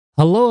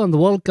Hello and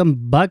welcome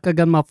back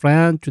again, my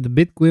friend, to the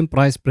Bitcoin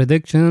price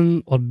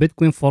prediction or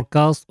Bitcoin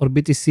forecast or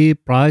BTC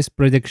price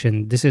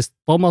prediction. This is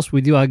Thomas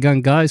with you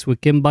again, guys. We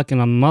came back in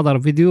another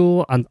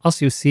video, and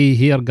as you see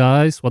here,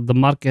 guys, what the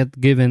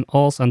market given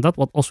us, and that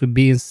what also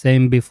been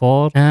saying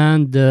before.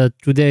 And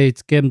today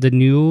it came the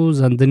news,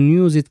 and the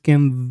news it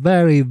came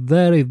very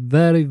bad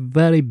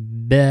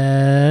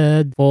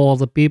for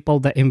the people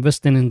that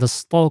investing in the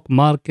stock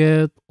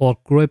market or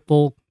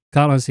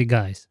cryptocurrency,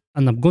 guys.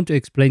 And I'm going to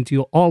explain to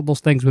you all those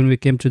things when we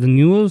came to the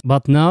news.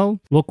 But now,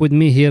 look with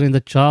me here in the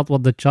chart,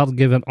 what the chart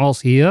given us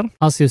here.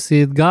 As you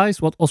see it,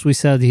 guys, what else we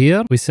said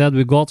here? We said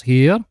we got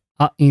here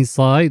a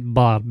inside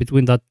bar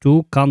between the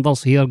two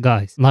candles here,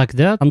 guys, like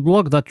that. And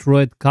look that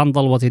red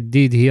candle, what it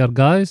did here,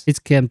 guys.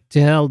 It came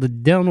tail the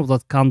down of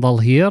that candle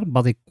here,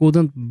 but it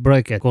couldn't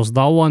break it, because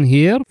that one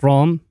here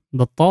from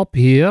the top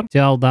here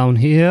till down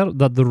here,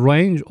 that the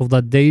range of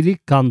the daily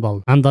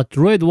candle, and that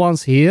red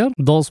ones here,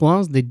 those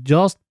ones, they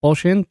just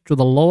pushing to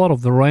the lower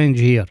of the range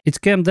here.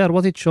 It came there,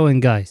 what it's showing,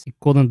 guys, it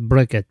couldn't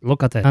break it.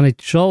 Look at it, and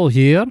it show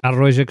here a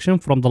rejection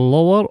from the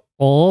lower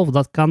of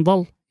that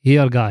candle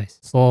here, guys.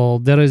 So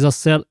there is a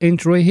sell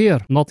entry here,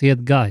 not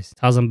yet, guys. It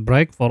hasn't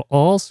break for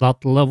us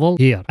that level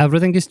here.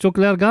 Everything is too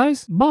clear,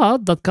 guys,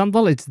 but that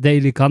candle, it's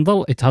daily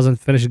candle, it hasn't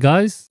finished,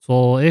 guys.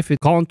 So if it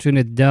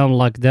continued down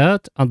like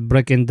that and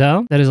breaking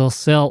down, there is a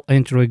sell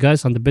entry,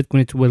 guys, and the Bitcoin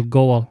it will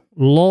go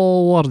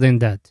lower than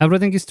that.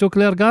 Everything is too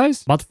clear,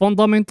 guys, but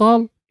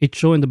fundamental, it's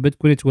showing the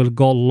Bitcoin it will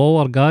go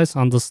lower, guys,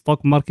 and the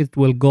stock market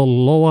will go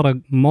lower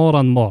more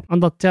and more.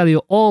 And I tell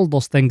you all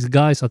those things,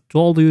 guys. I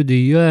told you the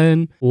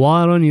UN,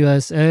 Warren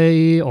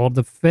USA, or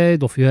the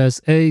Fed of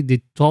USA,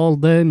 they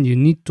told them you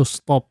need to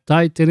stop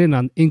tightening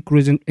and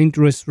increasing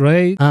interest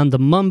rate. And the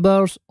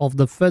members of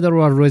the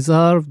Federal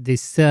Reserve, they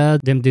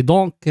said them they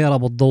don't care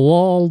about the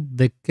world,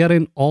 they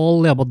caring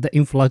only about the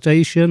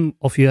inflation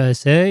of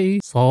USA.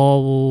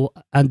 So,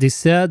 and they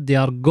said they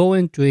are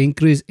going to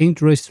increase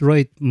interest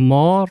rate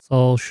more.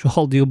 So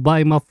should you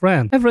buy, my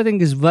friend? Everything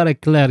is very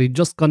clear. You're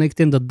just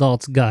connecting the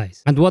dots,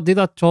 guys. And what did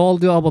I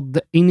told you about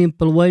the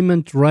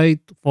unemployment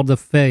rate for the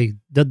Fed?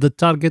 That the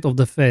target of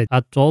the Fed.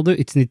 I told you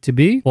it needs to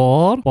be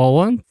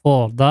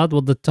 4.4. That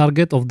was the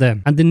target of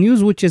them. And the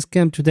news which is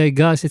came today,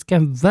 guys, it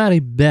came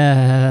very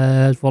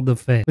bad for the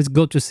Fed. Let's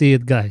go to see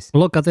it, guys.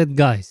 Look at it,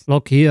 guys.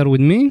 Look here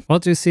with me.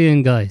 What you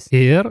seeing, guys?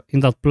 Here in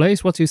that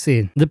place, what you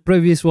seeing? The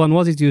previous one,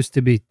 what it used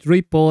to be?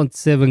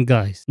 3.7,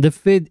 guys. The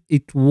Fed,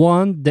 it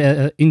want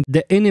the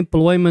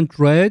unemployment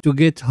rate to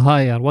get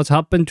higher. What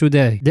happened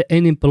today? The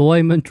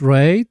unemployment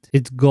rate,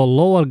 it go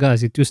lower,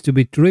 guys. It used to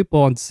be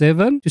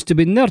 3.7, used to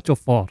be near to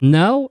 4.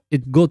 Now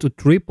it go to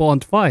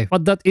 3.5.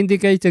 What that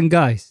indicating,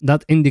 guys?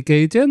 That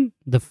indicating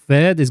the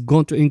Fed is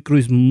going to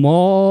increase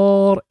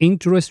more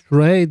interest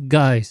rate,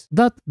 guys.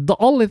 That the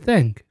only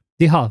thing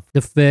they have.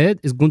 The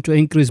Fed is going to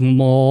increase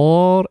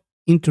more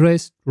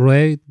interest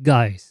rate,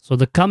 guys. So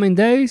the coming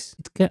days,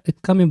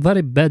 it's coming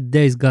very bad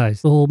days,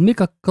 guys. So make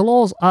a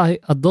close eye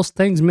at those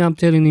things, me, I'm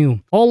telling you.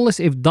 Always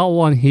if that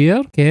one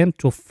here came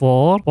to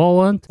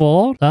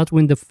 4.4, that's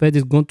when the Fed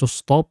is going to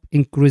stop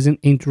increasing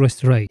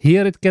interest rate.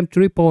 Here it came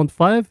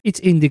 3.5. It's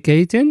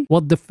indicating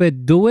what the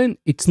Fed doing,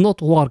 it's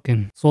not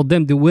working. So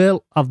then they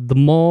will have the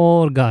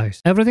more,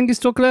 guys. Everything is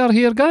too clear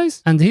here,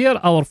 guys. And here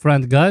our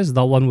friend, guys,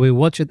 the one we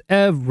watch it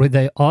every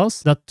day,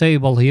 us, that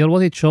table here,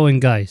 what it's showing,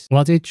 guys.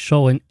 What it's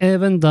showing,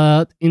 even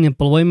that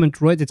unemployment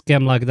rate, it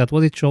came like that.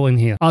 What it's showing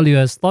here, all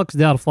US stocks,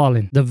 they are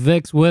falling. The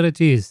VIX, where it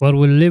is, where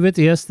we leave it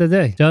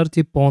yesterday,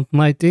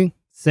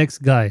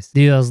 30.96, guys.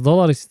 The US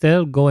dollar is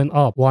still going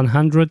up,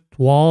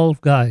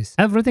 112, guys.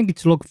 Everything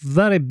it look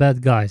very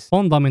bad, guys.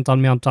 Fundamental,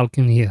 me, I'm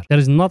talking here. There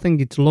is nothing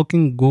it's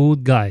looking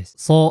good, guys.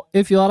 So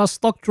if you are a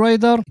stock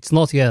trader, it's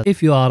not yet.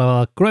 If you are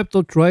a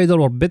crypto trader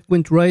or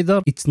Bitcoin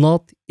trader, it's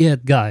not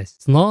yet, guys.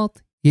 It's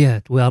not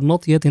yet. We are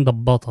not yet in the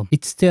bottom.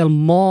 It's still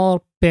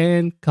more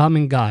pain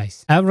coming,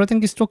 guys.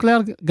 Everything is too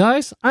clear,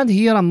 guys. And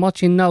here I'm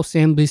watching now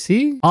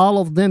CNBC. All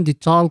of them, they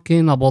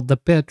talking about the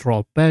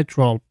petrol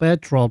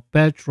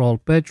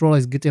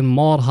is getting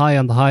more high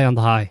and high and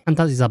high. And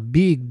that is a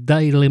big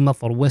dilemma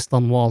for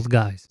Western world,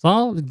 guys.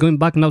 So going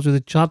back now to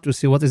the chart to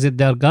see what is it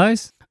there,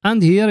 guys.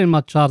 And here in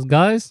my chart,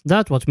 guys,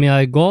 that's what me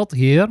I got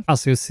here.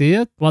 As you see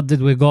it, what did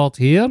we got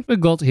here? We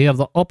got here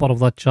the upper of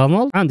the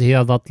channel, and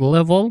here that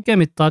level. Can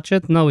we touch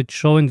it? Now it's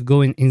showing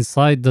going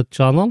inside the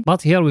channel.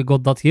 But here we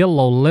got that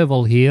yellow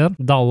level here,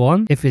 that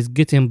one. If it's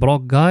getting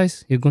broke,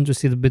 guys, you're going to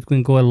see the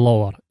Bitcoin going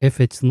lower. If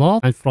it's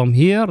not, and from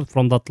here,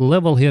 from that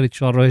level here, it's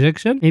your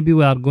rejection, maybe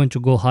we are going to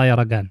go higher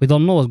again. We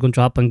don't know what's going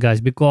to happen,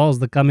 guys, because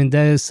the coming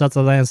days,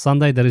 Saturday and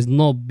Sunday, there is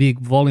no big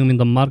volume in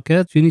the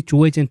market. So you need to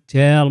wait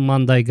until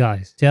Monday,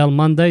 guys. Till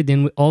Monday, today,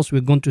 then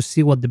we're going to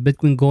see what the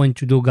Bitcoin going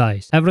to do,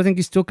 guys. Everything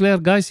is too clear,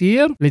 guys,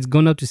 here. Let's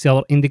go now to see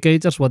our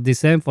indicators, what they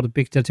say for the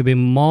picture to be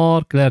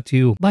more clear to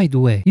you. By the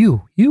way,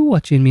 you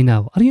watching me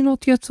now, are you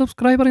not yet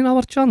subscriber in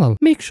our channel?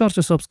 Make sure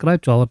to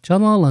subscribe to our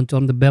channel and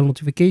turn the bell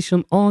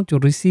notification on to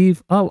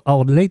receive all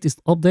our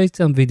latest updates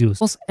and videos.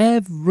 Because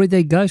every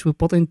day, guys, we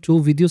put in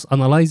 2 videos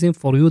analyzing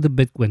for you the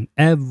Bitcoin.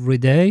 Every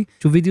day,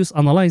 2 videos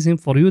analyzing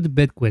for you the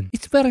Bitcoin.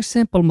 It's very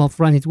simple, my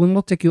friend. It will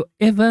not take you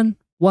even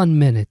 1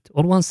 minute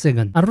or 1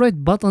 second. A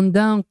red button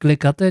down,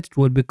 click at it, it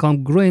will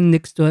become green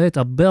next to it,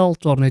 a bell,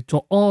 turn it to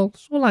all.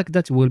 So like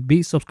that you will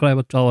be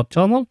subscribed to our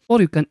channel,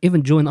 or you can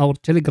even join our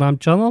Telegram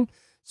channel.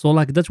 So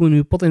like that when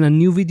we put in a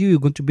new video, you're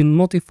going to be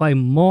notified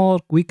more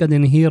quicker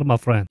than here, my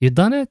friend. You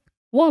done it?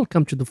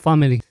 Welcome to the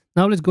family.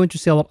 Now let's go into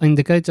see our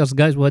indicators,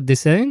 guys, what they're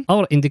saying.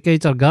 Our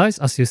indicator, guys,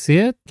 as you see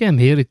it, came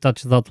here, it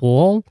touched that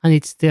wall, and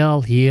it's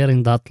still here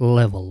in that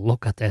level.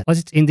 Look at it. What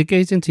it's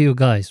indicating to you,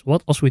 guys,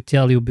 what else we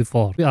tell you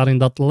before. We are in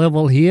that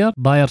level here.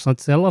 Buyers and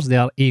sellers, they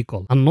are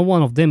equal, and no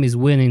one of them is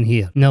winning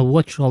here. Now,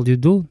 what shall you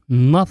do?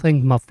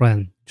 Nothing, my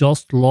friend.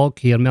 Just look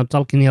here. I'm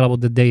talking here about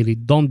the daily.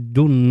 Don't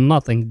do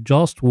nothing.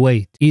 Just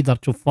wait. Either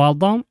to fall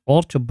down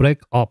or to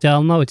break up.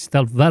 Till now, it's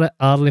still very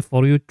early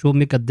for you to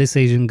make a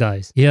decision,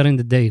 guys. Here in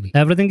the daily.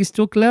 Everything is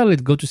too clear.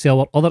 Let's go to see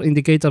our other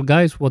indicator,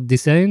 guys. What they're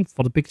saying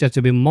for the picture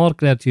to be more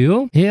clear to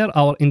you. Here,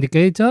 our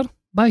indicator.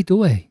 By the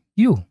way,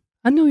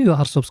 I know you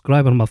are a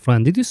subscriber, my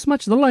friend. Did you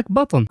smash the like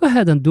button? Go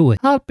ahead and do it.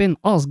 Helping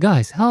us,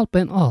 guys.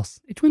 Helping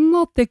us. It will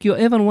not take you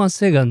even 1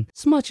 second.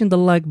 Smashing the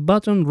like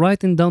button,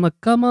 writing down a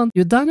comment.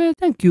 You done it?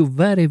 Thank you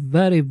very,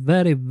 very,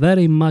 very,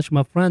 very much,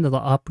 my friend. And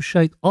I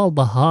appreciate all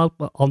the help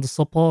and the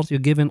support you're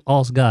giving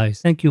us,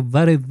 guys. Thank you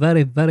very,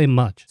 very, very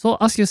much. So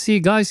as you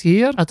see, guys,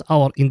 here at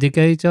our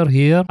indicator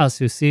here,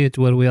 as you see it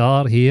where we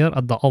are here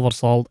at the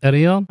oversold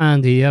area.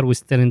 And here we're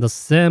still in the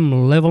same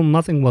level.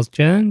 Nothing was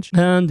changed.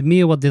 And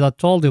me, what did I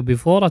told you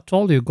before? I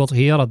told you got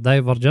here a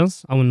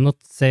divergence. I will not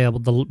say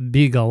about the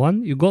bigger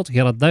one. You got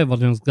here a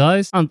divergence,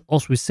 guys, and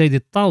also we said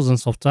it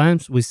thousands of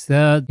times. We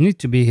said you need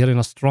to be here in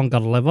a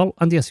stronger level,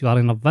 and yes, you are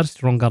in a very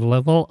stronger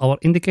level. Our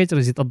indicator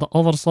is at the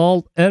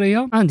oversold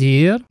area, and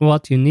here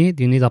what you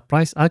need a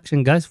price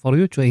action, guys, for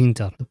you to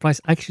enter. The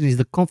price action is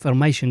the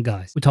confirmation,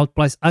 guys. Without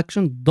price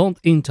action, don't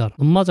enter.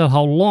 No matter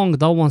how long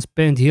that one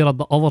spent here at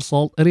the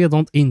oversold area,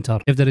 don't enter.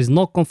 If there is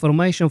no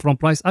confirmation from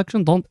price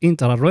action, don't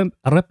enter.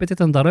 I repeat it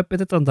and I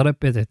repeat it and I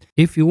repeat it.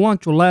 If you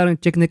want to learn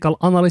technical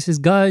analysis,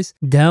 guys,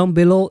 down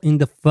below in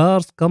the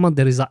first comment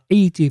there is a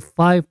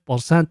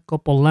 85%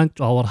 couple link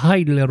to our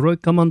highly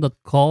recommended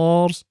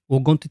course. We're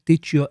going to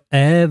teach you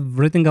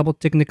everything about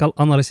technical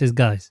analysis,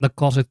 guys. The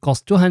course, it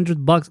costs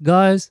 $200,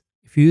 guys.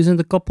 If you're using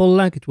the couple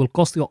link, it will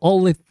cost you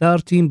only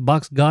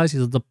 $13, guys.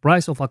 It's the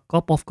price of a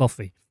cup of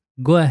coffee.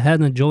 Go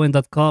ahead and join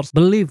that course.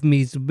 Believe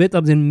me, it's better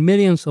than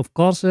millions of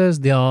courses.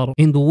 They are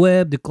in the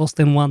web. They cost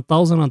them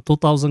 $1,000 and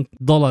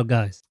 $2,000,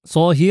 guys.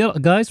 So here,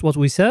 guys, what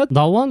we said,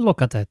 that one,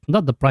 look at it.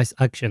 Not the price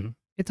action.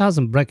 It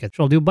hasn't break it.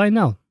 Should you buy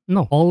now?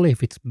 No. Only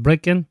if it's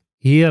breaking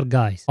here,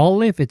 guys.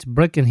 Only if it's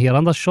breaking here.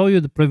 And I'll show you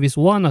the previous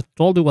one. I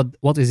told you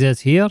what is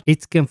it here.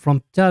 It came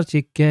from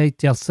 30k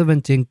till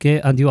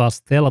 17k, and you are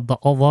still at the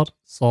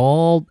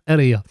oversold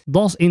area.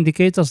 Those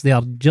indicators, they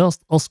are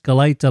just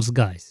oscillators,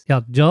 guys. They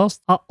are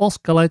just an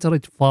oscillator.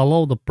 It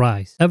follow the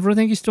price.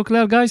 Everything is too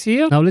clear, guys,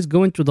 here. Now let's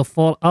go into the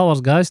 4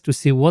 hours, guys, to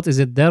see what is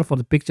it there for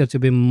the picture to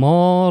be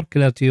more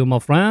clear to you, my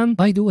friend.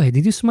 By the way,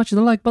 did you smash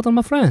the like button,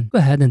 my friend? Go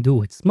ahead and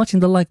do it. Smashing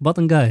the like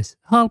button, guys.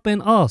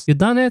 Helping us. You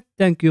done it?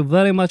 Thank you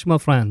very much, my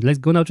friend. Let's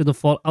go now to the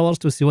 4 hours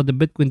to see what the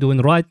Bitcoin doing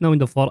right now in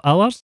the 4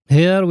 hours.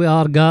 Here we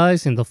are,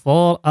 guys, in the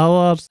 4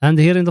 hours. And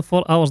here in the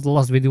 4 hours, the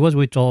last video was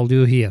we told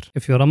you here.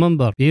 If you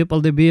remember,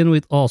 people, they been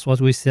with us,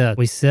 what we said.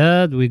 We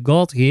said we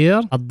got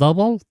here a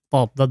double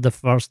top. That's the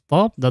first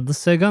top. That's the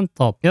second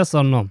top. Yes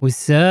or no? We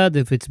said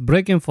if it's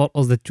breaking for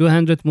us the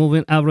 200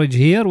 moving average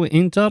here, we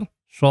enter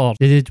short.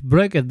 Did it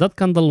break it? That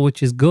candle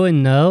which is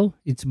going now,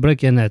 it's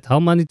breaking it.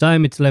 How many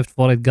time it's left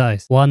for it,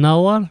 guys? 1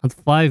 hour and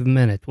 5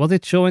 minutes. What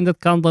it showing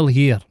that candle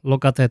here?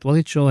 Look at it. What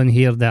it showing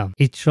here down?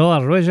 It show a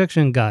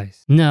rejection,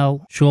 guys.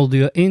 Now, should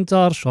you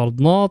enter?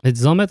 Should not? Let's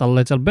zoom it a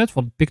little bit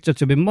for the picture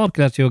to be more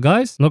clear to you,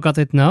 guys. Look at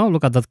it now.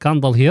 Look at that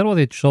candle here. What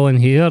it's showing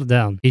here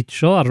down? It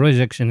show a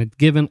rejection. It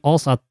giving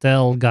us a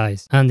tail,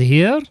 guys. And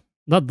here,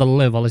 that the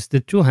level is the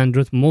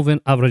 200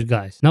 moving average,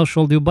 guys. Now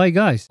should you buy,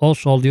 guys, or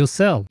should you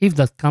sell? If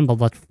that candle,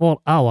 that 4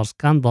 hours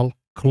candle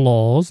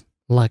close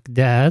like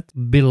that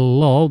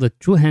below the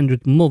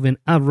 200 moving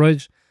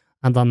average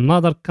and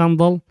another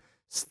candle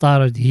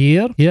started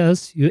here,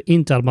 yes, you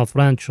enter, my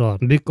friend, short,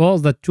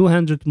 because the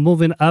 200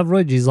 moving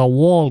average is a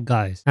wall,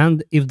 guys.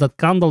 And if that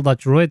candle,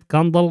 that red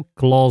candle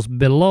close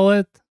below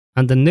it,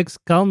 and the next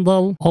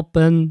candle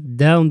open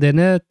down the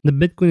net, the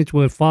Bitcoin, it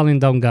will falling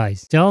down,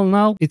 guys. Till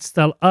now, it's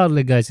still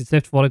early, guys. It's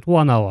left for it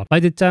 1 hour. By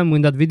the time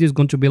when that video is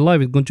going to be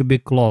live, it's going to be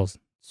closed.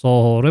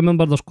 So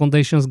remember those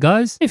conditions,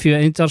 guys. If you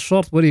enter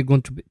short, where are you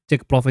going to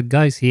take profit,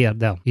 guys? Here,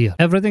 down here.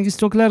 Everything is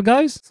too clear,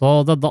 guys.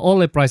 So that the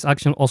only price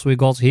action also we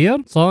got here.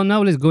 So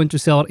now let's go into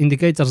see our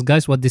indicators,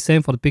 guys. What they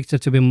saying for the picture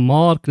to be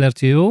more clear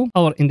to you.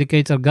 Our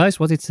indicator, guys,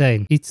 what it's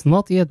saying? It's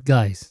not yet,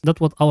 guys. That's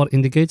what our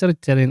indicator is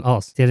telling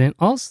us. Telling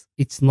us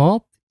it's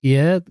not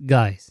yet,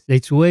 guys.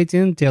 Let's wait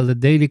until the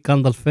daily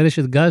candle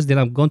finishes, guys. Then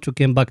I'm going to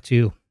come back to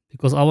you.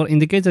 Because our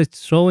indicator is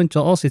showing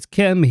to us it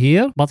came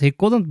here, but he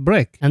couldn't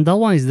break. And that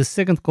one is the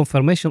second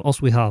confirmation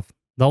also we have.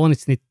 That one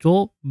is need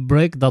to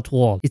break that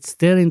wall. It's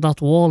there in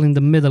that wall in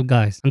the middle,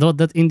 guys. And what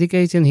that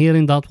indicating here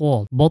in that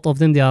wall. Both of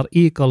them, they are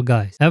equal,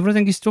 guys.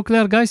 Everything is too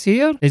clear, guys,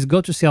 here. Let's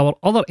go to see our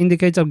other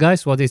indicator,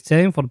 guys, what it's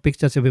saying for the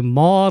picture to be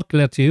more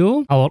clear to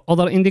you. Our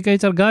other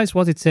indicator, guys,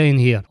 what it's saying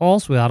here.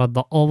 Also, we are at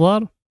the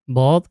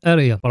overbought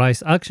area.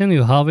 Price action,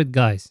 you have it,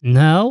 guys.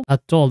 Now, I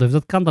told if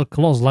that candle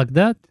closed like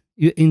that,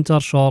 you enter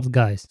short,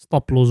 guys.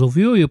 Stop loss of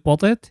you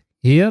put it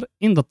here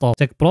in the top.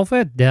 Take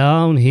profit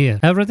down here.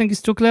 Everything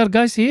is too clear,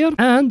 guys, here.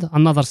 And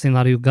another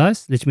scenario,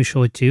 guys. Let me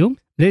show it to you.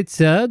 Let's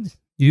say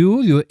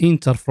you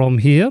enter from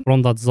here,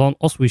 from that zone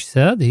as we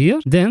said here.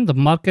 Then the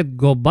market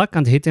go back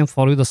and hitting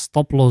for you the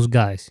stop loss,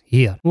 guys,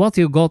 here. What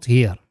you got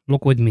here?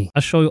 Look with me.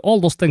 I show you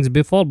all those things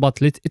before,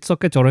 but it's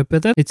okay to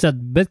repeat it. It's at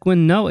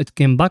Bitcoin now. It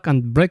came back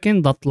and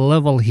breaking that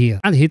level here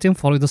and hitting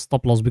for the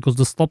stop loss because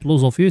the stop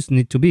loss of yours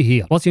need to be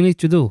here. What you need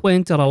to do? We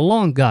enter a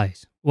long,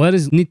 guys. Where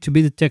is need to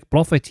be the take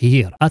profit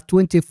here at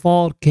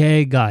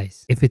 24k,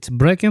 guys. If it's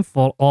breaking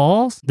for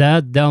us,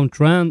 that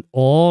downtrend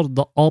or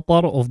the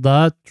upper of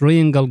that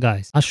triangle,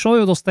 guys. I show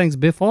you those things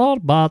before,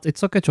 but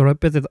it's okay to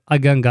repeat it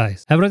again,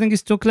 guys. Everything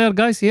is too clear,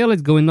 guys. Here,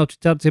 let's go in now to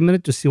 30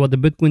 minutes to see what the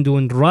Bitcoin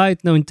doing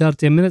right now in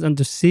 30 minutes and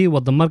to see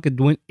what the market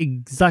doing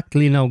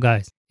exactly now,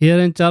 guys. Here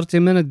in 30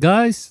 minutes,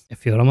 guys,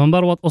 if you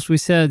remember what else we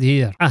said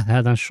here, a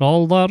head and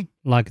shoulder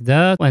like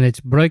that. When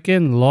it's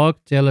breaking,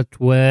 look till it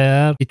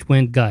where it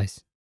went, guys.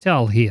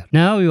 Tell here.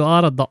 Now you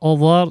are at the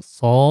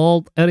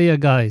oversold area,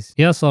 guys.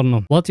 Yes or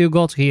no? What you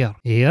got here?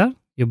 Here,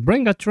 you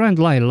bring a trend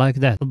line like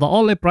that. The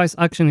only price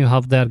action you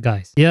have there,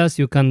 guys. Yes,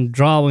 you can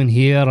draw in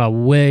here a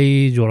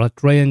wedge or a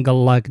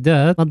triangle like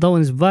that, but that one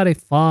is very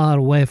far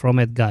away from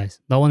it, guys.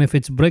 That one, if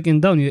it's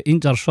breaking down, you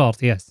enter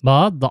short, yes.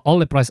 But the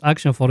only price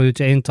action for you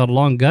to enter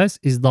long, guys,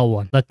 is that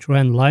one. That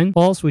trend line.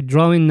 Pulse, we're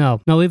drawing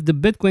now. Now, if the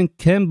Bitcoin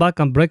came back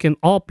and breaking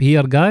up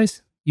here,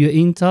 guys, you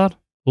enter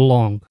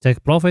long.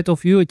 Take profit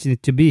of you, it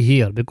needs to be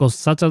here because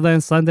Saturday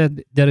and Sunday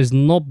there is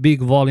no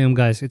big volume,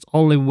 guys. It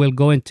only will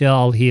go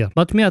until here,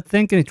 but me, I'm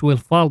thinking it will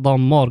fall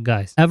down more,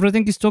 guys.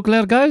 Everything is too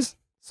clear, guys.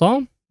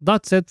 So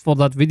that's it for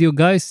that video,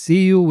 guys.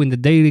 See you when the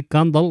daily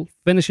candle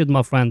finishes,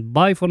 my friend.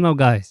 Bye for now,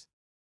 guys.